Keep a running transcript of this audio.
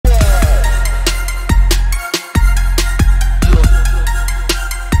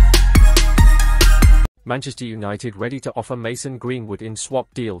Manchester United ready to offer Mason Greenwood in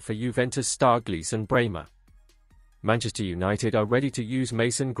swap deal for Juventus star Gleison Bremer. Manchester United are ready to use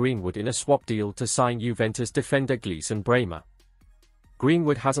Mason Greenwood in a swap deal to sign Juventus defender Gleison Bremer.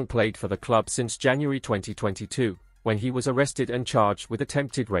 Greenwood hasn't played for the club since January 2022, when he was arrested and charged with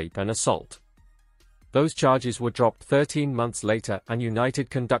attempted rape and assault. Those charges were dropped 13 months later, and United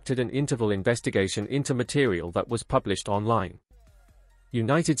conducted an interval investigation into material that was published online.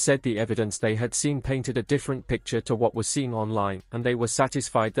 United said the evidence they had seen painted a different picture to what was seen online, and they were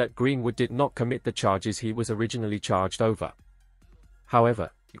satisfied that Greenwood did not commit the charges he was originally charged over. However,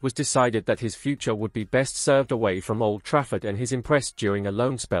 it was decided that his future would be best served away from Old Trafford and his impressed during a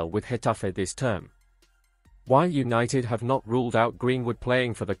loan spell with Getafe this term. While United have not ruled out Greenwood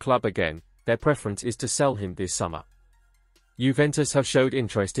playing for the club again, their preference is to sell him this summer. Juventus have showed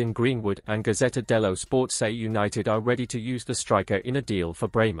interest in Greenwood, and Gazzetta dello Sport say United are ready to use the striker in a deal for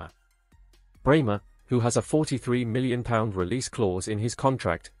Bremer. Bremer, who has a £43 million release clause in his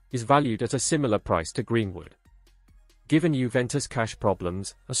contract, is valued at a similar price to Greenwood. Given Juventus' cash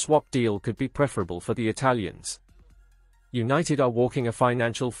problems, a swap deal could be preferable for the Italians. United are walking a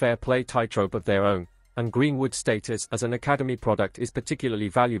financial fair play tightrope of their own, and Greenwood's status as an academy product is particularly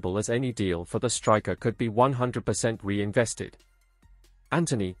valuable, as any deal for the striker could be 100% reinvested.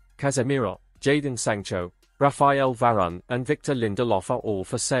 Antony, Casemiro, Jadon Sancho, Raphael Varane and Victor Lindelof are all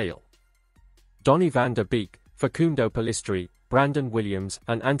for sale. Donny van der Beek, Facundo Pellistri, Brandon Williams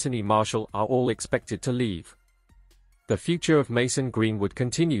and Anthony Martial are all expected to leave. The future of Mason Greenwood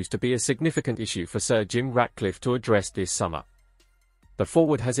continues to be a significant issue for Sir Jim Ratcliffe to address this summer. The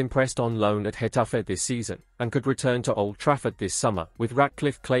forward has impressed on loan at Getafe this season, and could return to Old Trafford this summer, with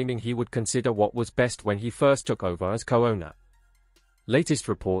Ratcliffe claiming he would consider what was best when he first took over as co-owner. Latest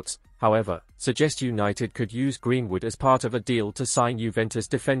reports, however, suggest United could use Greenwood as part of a deal to sign Juventus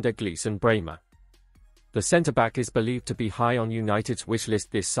defender Gleison Bremer. The centre-back is believed to be high on United's wish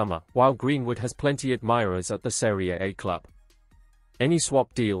list this summer, while Greenwood has plenty admirers at the Serie A club. Any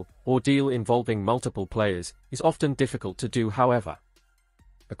swap deal, or deal involving multiple players, is often difficult to do, however.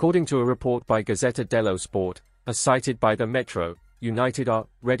 According to a report by Gazzetta dello Sport, as cited by the Metro, United are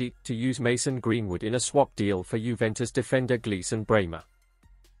ready to use Mason Greenwood in a swap deal for Juventus defender Gleison Bremer.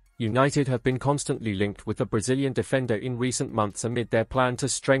 United have been constantly linked with the Brazilian defender in recent months amid their plan to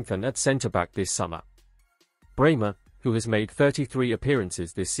strengthen at centre-back this summer. Bremer, who has made 33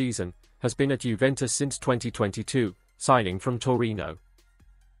 appearances this season, has been at Juventus since 2022, signing from Torino.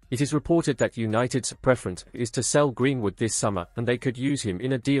 It is reported that United's preference is to sell Greenwood this summer, and they could use him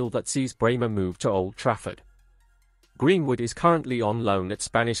in a deal that sees Bremer move to Old Trafford. Greenwood is currently on loan at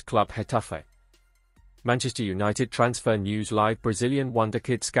Spanish club Getafe. Manchester United Transfer News Live: Brazilian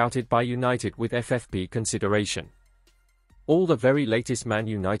wonderkid scouted by United with FFP consideration. All the very latest Man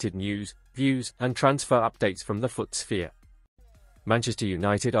United news, views and transfer updates from the footsphere. Manchester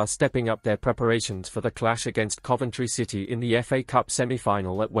United are stepping up their preparations for the clash against Coventry City in the FA Cup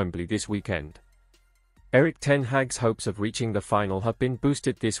semi-final at Wembley this weekend. Erik ten Hag's hopes of reaching the final have been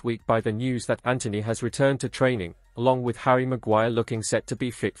boosted this week by the news that Antony has returned to training, along with Harry Maguire looking set to be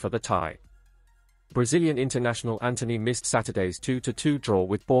fit for the tie. Brazilian international Antony missed Saturday's 2-2 draw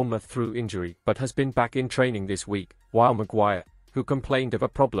with Bournemouth through injury, but has been back in training this week, while Maguire, who complained of a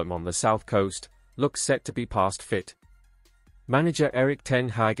problem on the south coast, looks set to be past fit. Manager Erik ten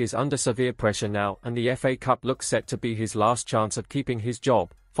Hag is under severe pressure now, and the FA Cup looks set to be his last chance of keeping his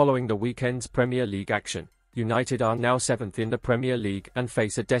job. Following the weekend's Premier League action, United are now 7th in the Premier League and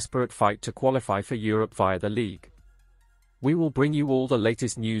face a desperate fight to qualify for Europe via the league. We will bring you all the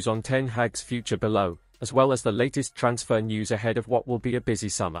latest news on ten Hag's future below, as well as the latest transfer news ahead of what will be a busy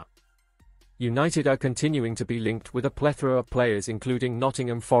summer. United are continuing to be linked with a plethora of players, including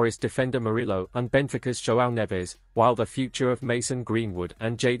Nottingham Forest defender Murillo and Benfica's João Neves, while the future of Mason Greenwood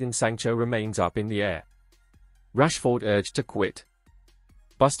and Jadon Sancho remains up in the air. Rashford urged to quit.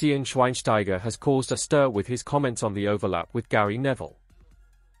 Bastian Schweinsteiger has caused a stir with his comments on the overlap with Gary Neville.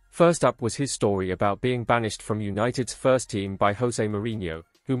 First up was his story about being banished from United's first team by Jose Mourinho,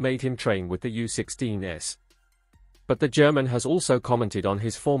 who made him train with the U16s. But the German has also commented on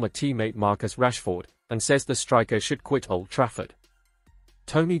his former teammate Marcus Rashford, and says the striker should quit Old Trafford.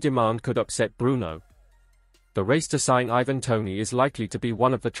 Toney demand could upset Bruno. The race to sign Ivan Toney is likely to be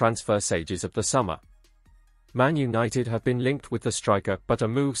one of the transfer sages of the summer. Man United have been linked with the striker, but a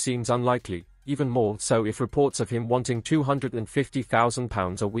move seems unlikely, even more so if reports of him wanting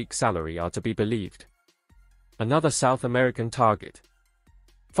 £250,000 a week salary are to be believed. Another South American target.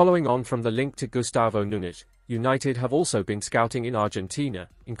 Following on from the link to Gustavo Nunes, United have also been scouting in Argentina,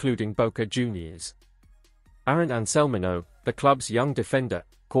 including Boca Juniors. Aaron Anselmino, the club's young defender,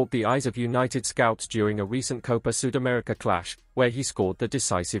 caught the eyes of United scouts during a recent Copa Sudamerica clash, where he scored the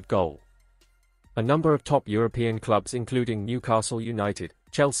decisive goal. A number of top European clubs including Newcastle United,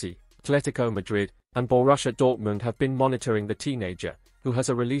 Chelsea, Atletico Madrid, and Borussia Dortmund have been monitoring the teenager, who has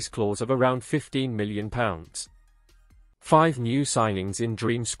a release clause of around £15 million. 5 new signings in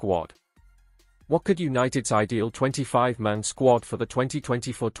Dream Squad. What could United's ideal 25-man squad for the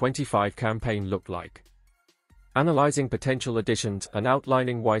 2024-25 campaign look like? Analysing potential additions and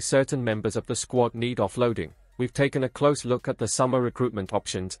outlining why certain members of the squad need offloading, we've taken a close look at the summer recruitment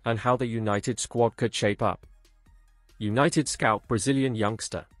options and how the United squad could shape up. United scout Brazilian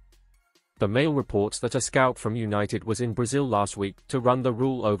youngster. The Mail reports that a scout from United was in Brazil last week to run the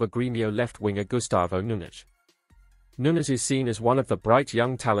rule over Grêmio left-winger Gustavo Nunes. Nunes is seen as one of the bright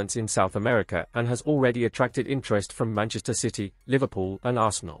young talents in South America and has already attracted interest from Manchester City, Liverpool and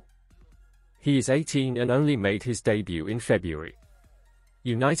Arsenal. He is 18 and only made his debut in February.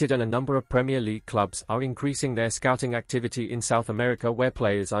 United and a number of Premier League clubs are increasing their scouting activity in South America where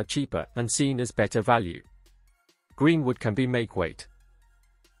players are cheaper and seen as better value. Greenwood can be make-weight.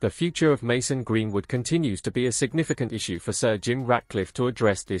 The future of Mason Greenwood continues to be a significant issue for Sir Jim Ratcliffe to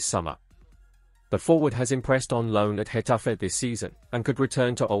address this summer. The forward has impressed on loan at Getafe this season, and could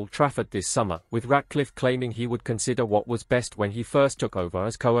return to Old Trafford this summer, with Ratcliffe claiming he would consider what was best when he first took over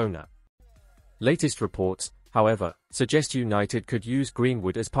as co-owner. Latest reports, however, suggest United could use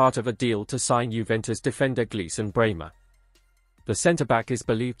Greenwood as part of a deal to sign Juventus defender Gleison Bremer. The centre-back is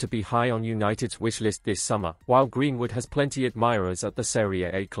believed to be high on United's wish list this summer, while Greenwood has plenty admirers at the Serie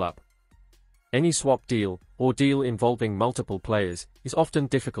A club. Any swap deal, or deal involving multiple players, is often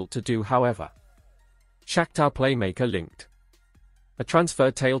difficult to do however. Shakhtar playmaker linked. A transfer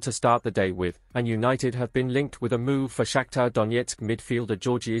tale to start the day with, and United have been linked with a move for Shakhtar Donetsk midfielder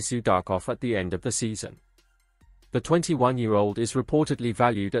Georgi Sudakov at the end of the season. The 21-year-old is reportedly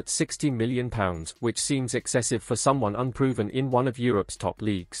valued at £60 million, which seems excessive for someone unproven in one of Europe's top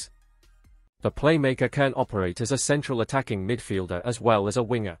leagues. The playmaker can operate as a central attacking midfielder as well as a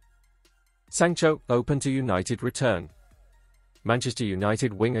winger. Sancho, open to United return. Manchester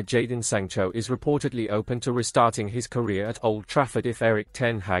United winger Jadon Sancho is reportedly open to restarting his career at Old Trafford if Erik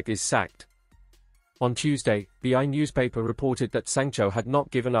ten Hag is sacked. On Tuesday, the newspaper reported that Sancho had not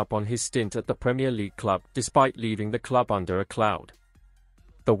given up on his stint at the Premier League club despite leaving the club under a cloud.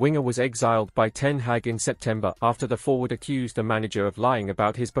 The winger was exiled by ten Hag in September after the forward accused the manager of lying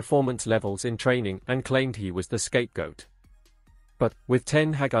about his performance levels in training and claimed he was the scapegoat. But, with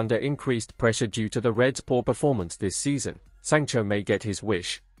ten Hag under increased pressure due to the Reds' poor performance this season, Sancho may get his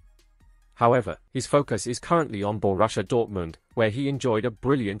wish. However, his focus is currently on Borussia Dortmund, where he enjoyed a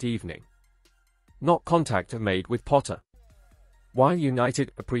brilliant evening. Not contact made with Potter. While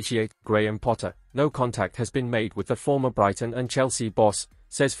United appreciate Graham Potter, no contact has been made with the former Brighton and Chelsea boss,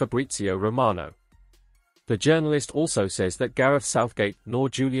 says Fabrizio Romano. The journalist also says that Gareth Southgate nor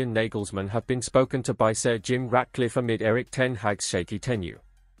Julian Nagelsmann have been spoken to by Sir Jim Ratcliffe amid Erik ten Hag's shaky tenure.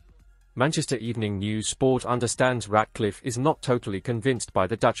 Manchester Evening News Sport understands Ratcliffe is not totally convinced by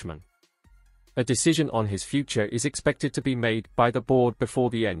the Dutchman. A decision on his future is expected to be made by the board before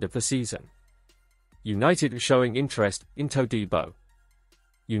the end of the season. United are showing interest in Todibo.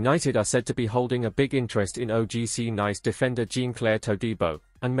 United are said to be holding a big interest in OGC Nice defender Jean-Claire Todibo,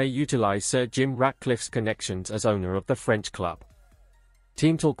 and may utilise Sir Jim Ratcliffe's connections as owner of the French club.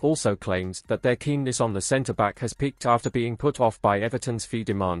 Team Talk also claims that their keenness on the centre-back has peaked after being put off by Everton's fee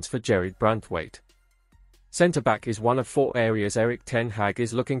demands for Gerard Brandtwaite. Centre-back is one of 4 areas Erik ten Hag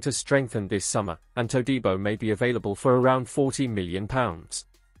is looking to strengthen this summer, and Todibo may be available for around £40 million.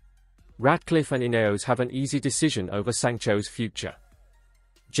 Ratcliffe and Ineos have an easy decision over Sancho's future.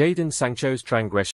 Jadon Sancho's transgression